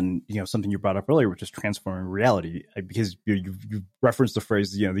consciousness and something you brought up earlier, which is transforming reality, because you referenced the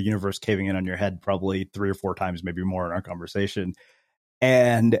phrase the universe caving in on your head probably 3 or 4 times, maybe more, in our conversation.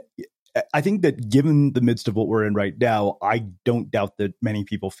 And I think that given the midst of what we're in right now, I don't doubt that many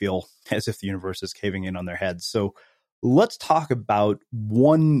people feel as if the universe is caving in on their heads. So let's talk about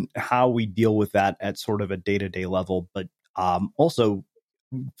how we deal with that at sort of a day-to-day level, but also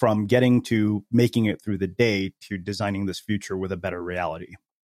from getting to making it through the day to designing this future with a better reality,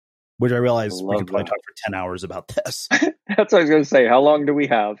 which I realize we could probably talk for 10 hours about this. That's what I was going to say. How long do we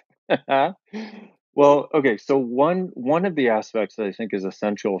have? Well, okay. So one of the aspects that I think is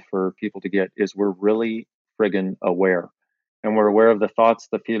essential for people to get is we're really friggin' aware. And we're aware of the thoughts,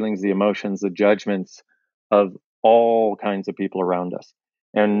 the feelings, the emotions, the judgments of all kinds of people around us.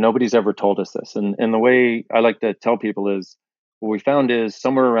 And nobody's ever told us this. And the way I like to tell people is, what we found is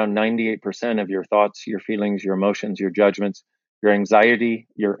somewhere around 98% of your thoughts, your feelings, your emotions, your judgments, your anxiety,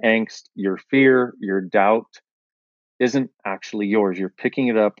 your angst, your fear, your doubt isn't actually yours. You're picking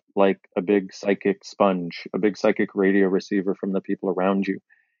it up like a big psychic sponge, a big psychic radio receiver from the people around you,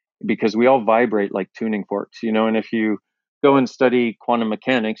 because we all vibrate like tuning forks, and if you go and study quantum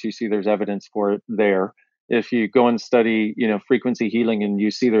mechanics, you see there's evidence for it there. If you go and study, frequency healing, and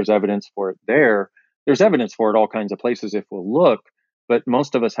you see there's evidence for it there's evidence for it all kinds of places if we'll look, but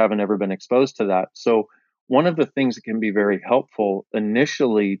most of us haven't ever been exposed to that. So one of the things that can be very helpful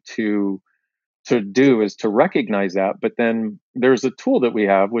initially to do is to recognize that, but then there's a tool that we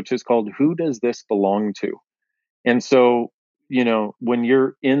have, which is called Who Does This Belong To? And so, when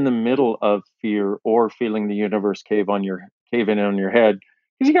you're in the middle of fear or feeling the universe cave in on your head,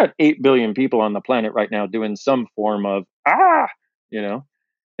 because you got 8 billion people on the planet right now doing some form of,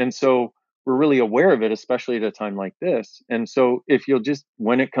 and so we're really aware of it, especially at a time like this. And so if you'll just,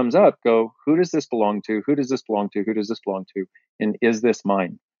 when it comes up, go, who does this belong to? Who does this belong to? Who does this belong to? And is this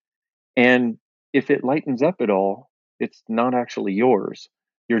mine? And if it lightens up at all, it's not actually yours.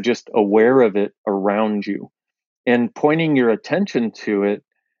 You're just aware of it around you. And pointing your attention to it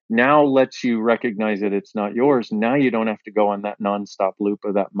now lets you recognize that it's not yours. Now you don't have to go on that nonstop loop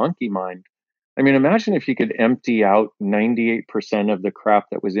of that monkey mind. I mean, imagine if you could empty out 98% of the crap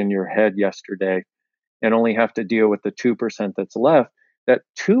that was in your head yesterday and only have to deal with the 2% that's left. That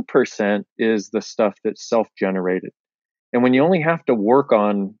 2% is the stuff that's self-generated. And when you only have to work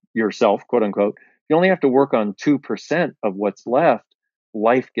on yourself, quote unquote, you only have to work on 2% of what's left,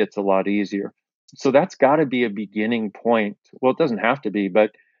 life gets a lot easier. So that's got to be a beginning point. Well, it doesn't have to be,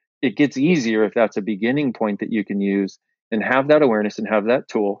 but it gets easier if that's a beginning point that you can use and have that awareness and have that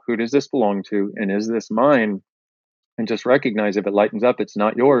tool. Who does this belong to? And is this mine? And just recognize if it lightens up, it's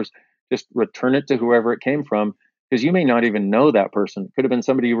not yours. Just return it to whoever it came from, because you may not even know that person. It could have been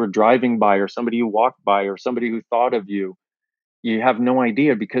somebody you were driving by, or somebody you walked by, or somebody who thought of you. You have no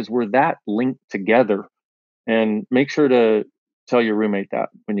idea, because we're that linked together. And make sure to tell your roommate that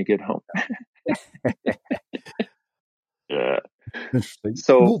when you get home. Yeah. Interesting.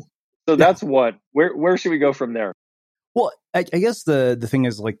 So that's what. Where should we go from there? Well, I guess the thing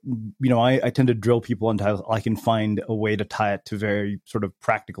is, like, I tend to drill people into how I can find a way to tie it to very sort of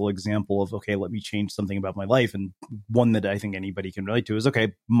practical example of, okay, let me change something about my life. And one that I think anybody can relate to is,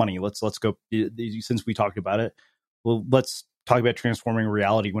 okay, money. Let's go, since we talked about it, well, let's talk about transforming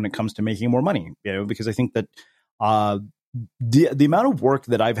reality when it comes to making more money, because I think that the amount of work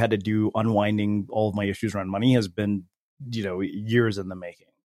that I've had to do unwinding all of my issues around money has been, years in the making.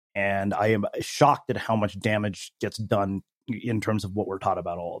 And I am shocked at how much damage gets done in terms of what we're taught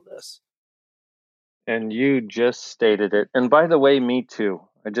about all of this. And you just stated it. And by the way, me too.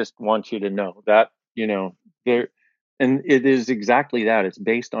 I just want you to know that, there, and it is exactly that. It's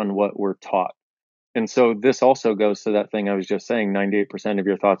based on what we're taught. And so this also goes to that thing I was just saying, 98% of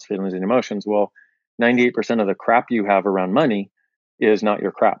your thoughts, feelings, and emotions. Well, 98% of the crap you have around money is not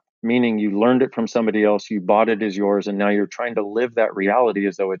your crap, meaning you learned it from somebody else, you bought it as yours, and now you're trying to live that reality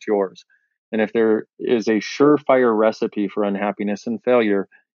as though it's yours. And if there is a surefire recipe for unhappiness and failure,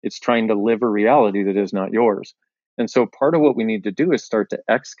 it's trying to live a reality that is not yours. And so part of what we need to do is start to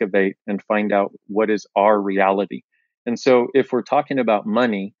excavate and find out what is our reality. And so if we're talking about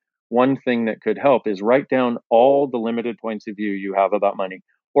money, one thing that could help is write down all the limited points of view you have about money.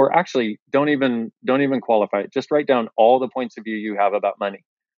 Or actually, don't even qualify it. Just write down all the points of view you have about money.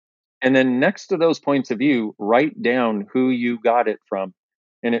 And then next to those points of view, write down who you got it from.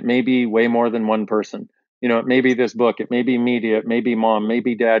 And it may be way more than one person. It may be this book, it may be media, it may be mom,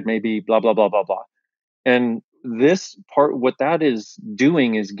 maybe dad, maybe blah, blah, blah, blah, blah. And this part, what that is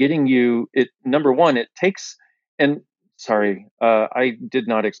doing is getting you, number one, it takes, and sorry, I did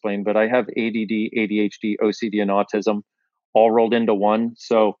not explain, but I have ADD, ADHD, OCD, and autism all rolled into one.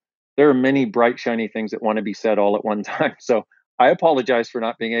 So there are many bright, shiny things that want to be said all at one time. So I apologize for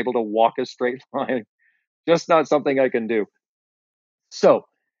not being able to walk a straight line. Just not something I can do. So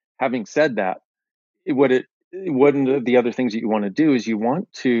having said that, one of the other things that you want to do is you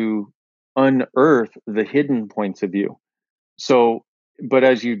want to unearth the hidden points of view. So, but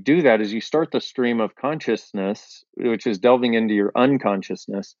as you do that, as you start the stream of consciousness, which is delving into your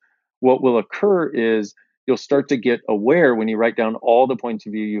unconsciousness, what will occur is you'll start to get aware when you write down all the points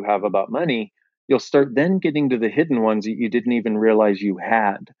of view you have about money. You'll start then getting to the hidden ones that you didn't even realize you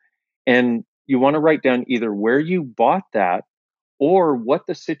had. And you want to write down either where you bought that, or what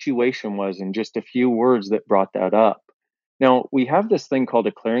the situation was in just a few words that brought that up. Now, we have this thing called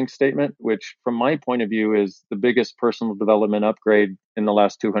a clearing statement, which from my point of view is the biggest personal development upgrade in the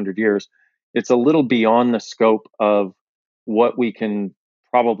last 200 years. It's a little beyond the scope of what we can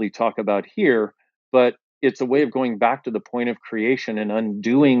probably talk about here, but it's a way of going back to the point of creation and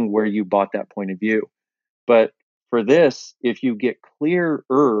undoing where you bought that point of view. But for this, if you get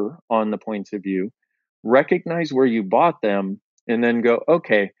clearer on the points of view, recognize where you bought them, and then go,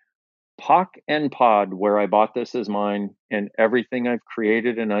 okay, POC and POD, where I bought this is mine, and everything I've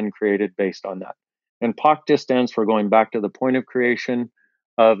created and uncreated based on that. And POC just stands for going back to the point of creation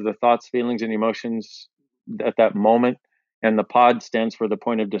of the thoughts, feelings, and emotions at that moment. And the POD stands for the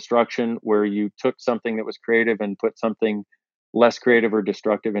point of destruction, where you took something that was creative and put something less creative or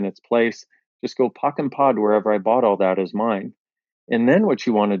destructive in its place. Just go POC and POD wherever I bought all that is mine. And then what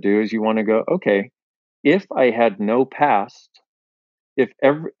you want to do is you want to go, okay, if I had no past, if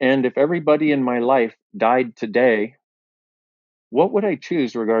everybody in my life died today, what would I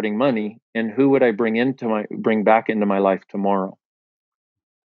choose regarding money, and who would I bring back into my life tomorrow?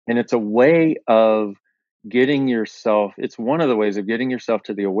 And it's a way of getting yourself, it's one of the ways of getting yourself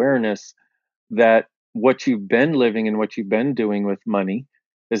to the awareness that what you've been living and what you've been doing with money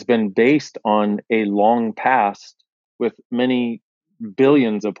has been based on a long past with many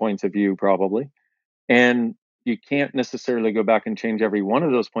billions of points of view, probably. And you can't necessarily go back and change every one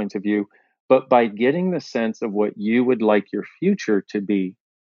of those points of view, but by getting the sense of what you would like your future to be,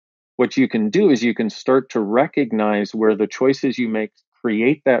 what you can do is you can start to recognize where the choices you make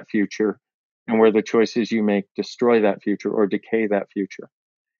create that future and where the choices you make destroy that future or decay that future.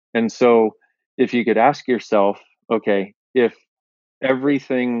 And so if you could ask yourself, okay, if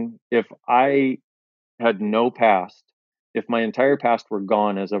I had no past, if my entire past were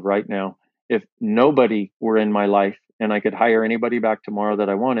gone as of right now, if nobody were in my life and I could hire anybody back tomorrow that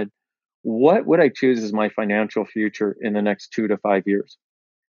I wanted, what would I choose as my financial future in the next 2 to 5 years?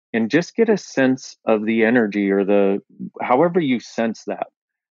 And just get a sense of the energy or however you sense that.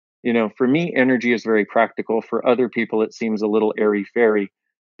 You know, for me, energy is very practical. For other people, it seems a little airy-fairy,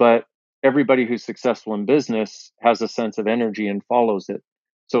 but everybody who's successful in business has a sense of energy and follows it.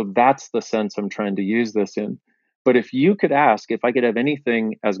 So that's the sense I'm trying to use this in. But if you could ask, if I could have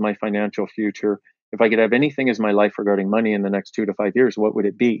anything as my financial future, if I could have anything as my life regarding money in the next 2 to 5 years, what would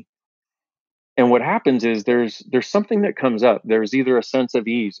it be? And what happens is there's something that comes up. There's either a sense of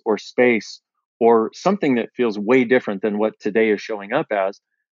ease or space or something that feels way different than what today is showing up as.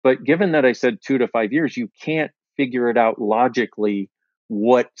 But given that I said 2 to 5 years, you can't figure it out logically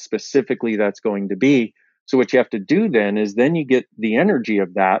what specifically that's going to be. So what you have to do then is then you get the energy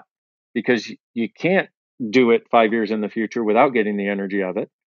of that, because you can't do it 5 years in the future without getting the energy of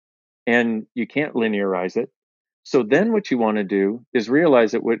it. And you can't linearize it. So then what you want to do is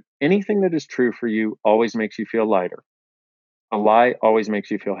realize that anything that is true for you always makes you feel lighter. A lie always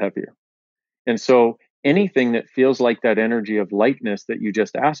makes you feel heavier. And so anything that feels like that energy of lightness that you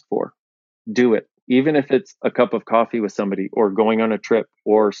just asked for, do it. Even if it's a cup of coffee with somebody, or going on a trip,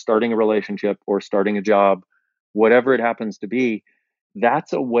 or starting a relationship, or starting a job, whatever it happens to be,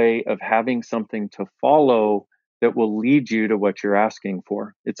 that's a way of having something to follow that will lead you to what you're asking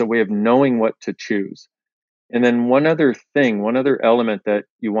for. It's a way of knowing what to choose. And then one other element that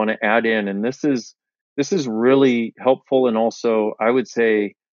you want to add in, and this is really helpful, and also I would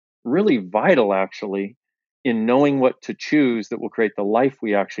say really vital actually, in knowing what to choose that will create the life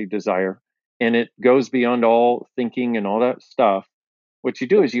we actually desire. And it goes beyond all thinking and all that stuff. What you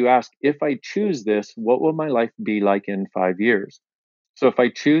do is you ask, if I choose this, what will my life be like in 5 years? So if I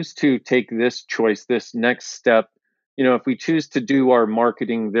choose to take this choice, this next step, if we choose to do our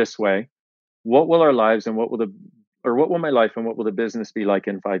marketing this way, what will our lives and what will my life and what will the business be like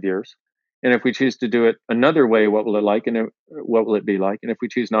in 5 years? And if we choose to do it another way, what will it be like? And if we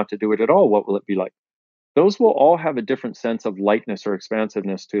choose not to do it at all, what will it be like? Those will all have a different sense of lightness or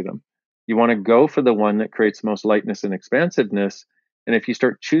expansiveness to them. You want to go for the one that creates most lightness and expansiveness. And if you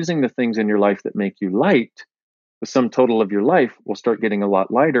start choosing the things in your life that make you light, the sum total of your life will start getting a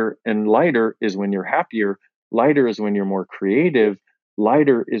lot lighter. And lighter is when you're happier. Lighter is when you're more creative.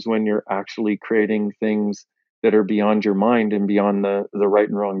 Lighter is when you're actually creating things that are beyond your mind and beyond the right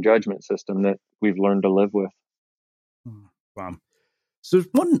and wrong judgment system that we've learned to live with. Wow. So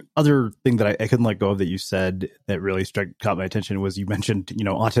one other thing that I couldn't let go of that you said that really caught my attention was you mentioned,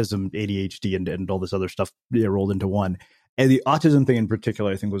 autism, ADHD, and all this other stuff rolled into one. And the autism thing in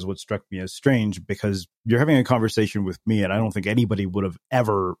particular, I think, was what struck me as strange, because you're having a conversation with me, and I don't think anybody would have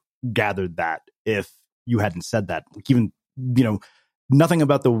ever gathered that if you hadn't said that. Like, even, nothing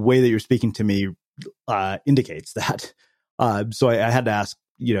about the way that you're speaking to me indicates that. So I had to ask,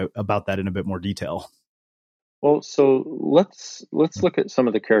 about that in a bit more detail. Well, so let's look at some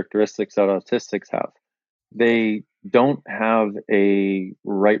of the characteristics that autistics have. They don't have a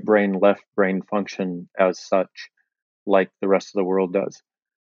right brain, left brain function as such, like the rest of the world does.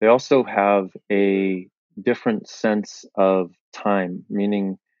 They also have a different sense of time,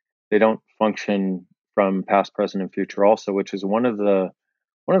 meaning they don't function from past, present, and future also, which is one of the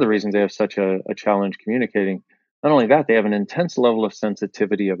reasons they have such a challenge communicating. Not only that, they have an intense level of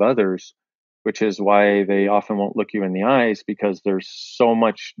sensitivity of others, which is why they often won't look you in the eyes, because there's so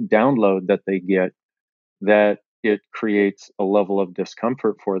much download that they get that it creates a level of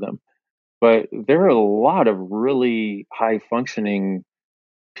discomfort for them. But there are a lot of really high functioning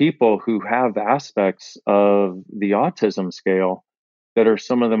people who have aspects of the autism scale that are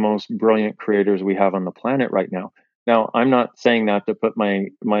some of the most brilliant creators we have on the planet right now. Now, I'm not saying that to put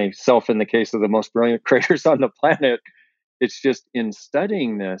myself in the case of the most brilliant creators on the planet. It's just in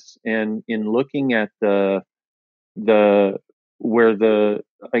studying this and in looking at the where the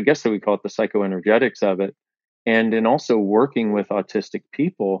I guess that we call it the psychoenergetics of it, and in also working with autistic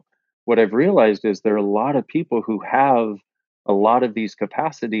people, what I've realized is there are a lot of people who have a lot of these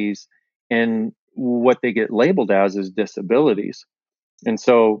capacities, and what they get labeled as is disabilities. And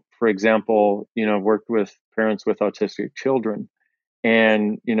so, for example, I've worked with parents with autistic children,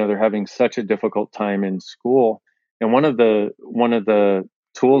 and they're having such a difficult time in school. And one of the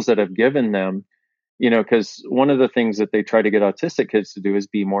tools that I've given them, because one of the things that they try to get autistic kids to do is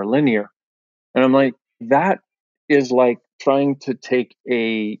be more linear. And I'm like, that is like trying to take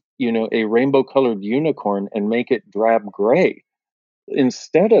a rainbow colored unicorn and make it drab gray.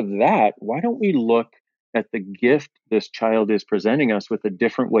 Instead of that, why don't we look at the gift this child is presenting us with a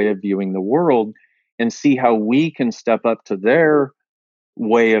different way of viewing the world, and see how we can step up to their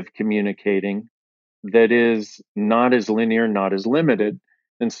way of communicating that is not as linear, not as limited.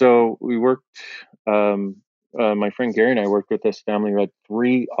 And so we worked, my friend Gary and I worked with this family who had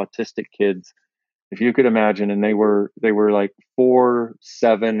 3 autistic kids, if you could imagine, and they were like 4,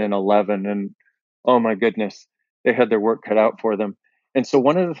 7, and 11, and oh my goodness, they had their work cut out for them. And so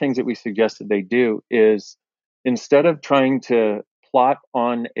one of the things that we suggested they do is, instead of trying to plot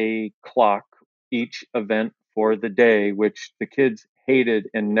on a clock each event for the day, which the kids hated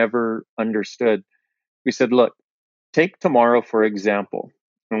and never understood, we said, look, take tomorrow for example.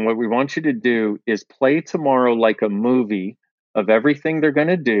 And what we want you to do is play tomorrow like a movie of everything they're going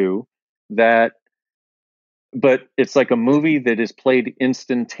to do, that but it's like a movie that is played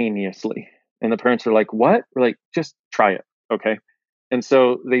instantaneously. And the parents are like, what? We're like, just try it. Okay. And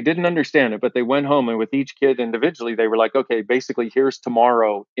so they didn't understand it, but they went home, and with each kid individually, they were like, okay, basically, here's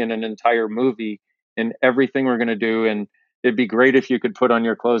tomorrow in an entire movie and everything we're going to do. And it'd be great if you could put on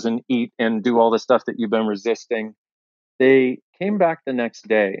your clothes and eat and do all the stuff that you've been resisting. They came back the next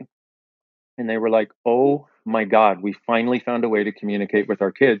day, and they were like, oh my God, we finally found a way to communicate with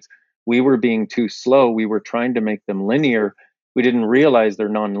our kids. We were being too slow. We were trying to make them linear. We didn't realize they're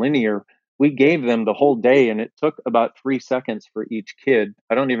nonlinear. We gave them the whole day, and it took about 3 seconds for each kid.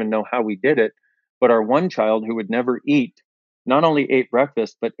 I don't even know how we did it, but our one child, who would never eat, not only ate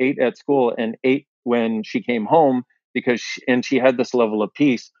breakfast, but ate at school and ate when she came home, and she had this level of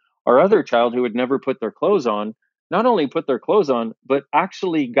peace. Our other child, who would never put their clothes on, not only put their clothes on, but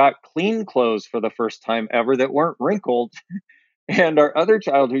actually got clean clothes for the first time ever that weren't wrinkled. And our other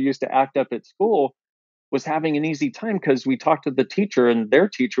child, who used to act up at school, was having an easy time because we talked to the teacher, and their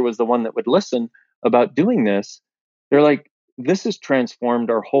teacher was the one that would listen about doing this. They're like, this has transformed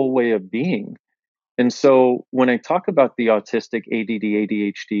our whole way of being. And so when I talk about the autistic, ADD,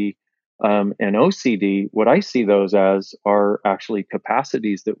 ADHD, and OCD, what I see those as are actually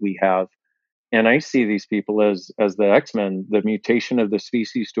capacities that we have. And I see these people as the X-Men, the mutation of the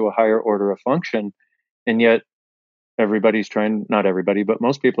species to a higher order of function. And yet everybody's trying, not everybody, but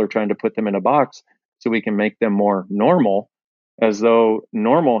most people are trying to put them in a box so we can make them more normal, as though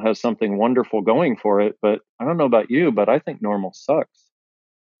normal has something wonderful going for it. But I don't know about you, but I think normal sucks.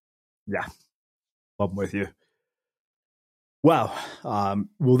 Yeah, I'm with you. Wow.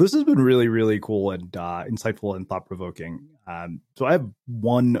 Well, this has been really, really cool and insightful and thought-provoking. So I have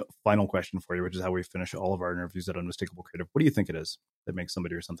one final question for you, which is how we finish all of our interviews at Unmistakable Creative. What do you think it is that makes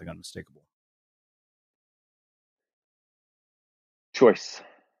somebody or something unmistakable? Choice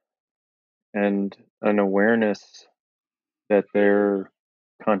and an awareness that their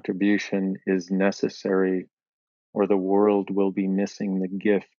contribution is necessary, or the world will be missing the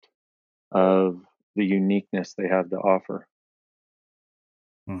gift of the uniqueness they have to offer.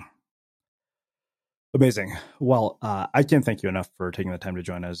 Amazing. Well, I can't thank you enough for taking the time to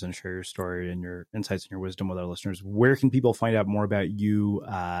join us and share your story and your insights and your wisdom with our listeners. Where can people find out more about you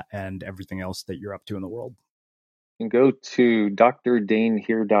and everything else that you're up to in the world? You can go to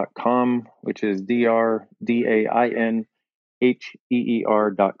drdainheer.com, which is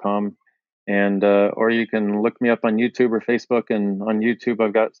DRDAINHEER.com. And or you can look me up on YouTube or Facebook. And on YouTube,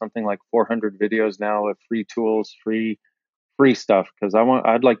 I've got something like 400 videos now of free tools, free stuff, because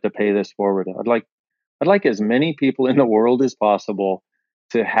I'd like to pay this forward. I'd like as many people in the world as possible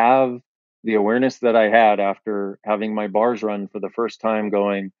to have the awareness that I had after having my bars run for the first time,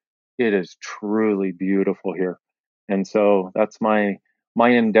 going, it is truly beautiful here. And so that's my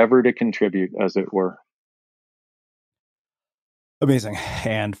endeavor to contribute, as it were. Amazing.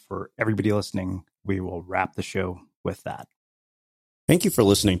 And for everybody listening, we will wrap the show with that. Thank you for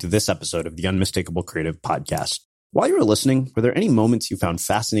listening to this episode of the Unmistakable Creative Podcast. While you were listening, were there any moments you found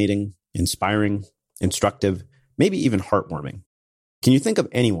fascinating, inspiring, instructive, maybe even heartwarming? Can you think of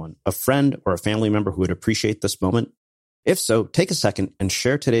anyone, a friend or a family member who would appreciate this moment? If so, take a second and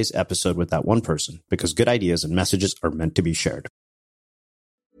share today's episode with that one person, because good ideas and messages are meant to be shared.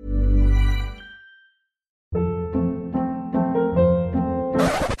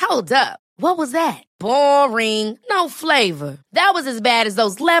 Hold up. What was that? Boring. No flavor. That was as bad as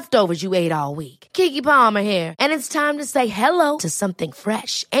those leftovers you ate all week. Keke Palmer here. And it's time to say hello to something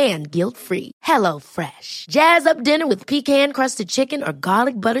fresh and guilt-free. Hello Fresh. Jazz up dinner with pecan-crusted chicken or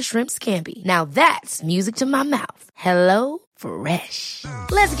garlic butter shrimp scampi. Now that's music to my mouth. Hello Fresh.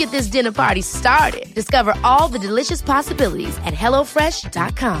 Let's get this dinner party started. Discover all the delicious possibilities at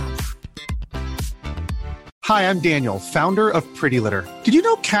HelloFresh.com. Hi, I'm Daniel, founder of Pretty Litter. Did you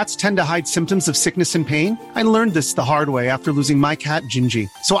know cats tend to hide symptoms of sickness and pain? I learned this the hard way after losing my cat, Gingy.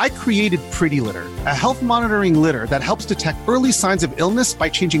 So I created Pretty Litter, a health monitoring litter that helps detect early signs of illness by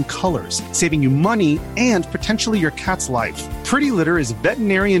changing colors, saving you money and potentially your cat's life. Pretty Litter is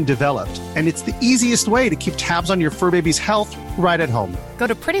veterinarian developed, and it's the easiest way to keep tabs on your fur baby's health right at home. Go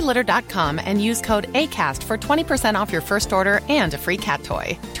to prettylitter.com and use code ACAST for 20% off your first order and a free cat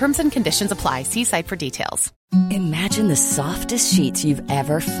toy. Terms and conditions apply. See site for details. Imagine the softest sheets you've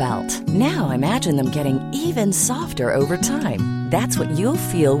ever felt. Now imagine them getting even softer over time. That's what you'll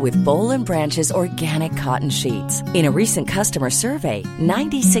feel with Boll & Branch's organic cotton sheets. In a recent customer survey,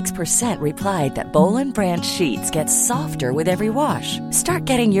 96% replied that Boll & Branch sheets get softer with every wash. Start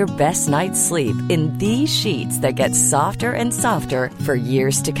getting your best night's sleep in these sheets that get softer and softer for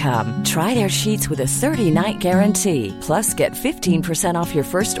years to come. Try their sheets with a 30-night guarantee. Plus, get 15% off your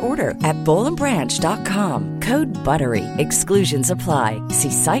first order at bollandbranch.com. Code BUTTERY. Exclusions apply. See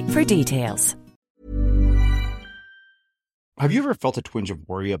site for details. Have you ever felt a twinge of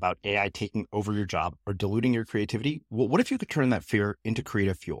worry about AI taking over your job or diluting your creativity? Well, what if you could turn that fear into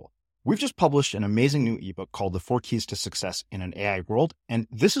creative fuel? We've just published an amazing new ebook called The 4 Keys to Success in an AI World, and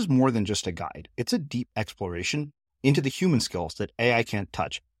this is more than just a guide. It's a deep exploration into the human skills that AI can't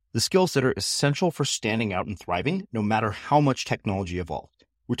touch, the skills that are essential for standing out and thriving, no matter how much technology evolved.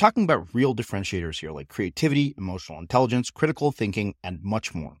 We're talking about real differentiators here, like creativity, emotional intelligence, critical thinking, and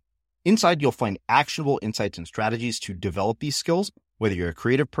much more. Inside, you'll find actionable insights and strategies to develop these skills, whether you're a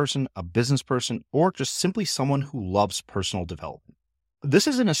creative person, a business person, or just simply someone who loves personal development. This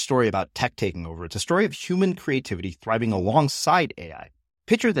isn't a story about tech taking over. It's a story of human creativity thriving alongside AI.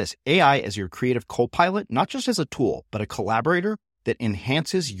 Picture this, AI as your creative co-pilot, not just as a tool, but a collaborator that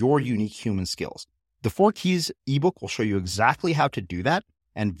enhances your unique human skills. The 4 Keys ebook will show you exactly how to do that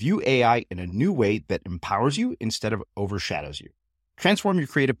and view AI in a new way that empowers you instead of overshadows you. Transform your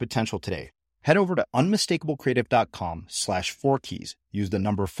creative potential today. Head over to unmistakablecreative.com/4keys. Use the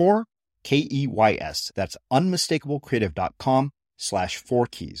number 4, KEYS. That's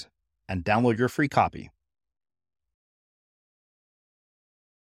unmistakablecreative.com/4keys and download your free copy.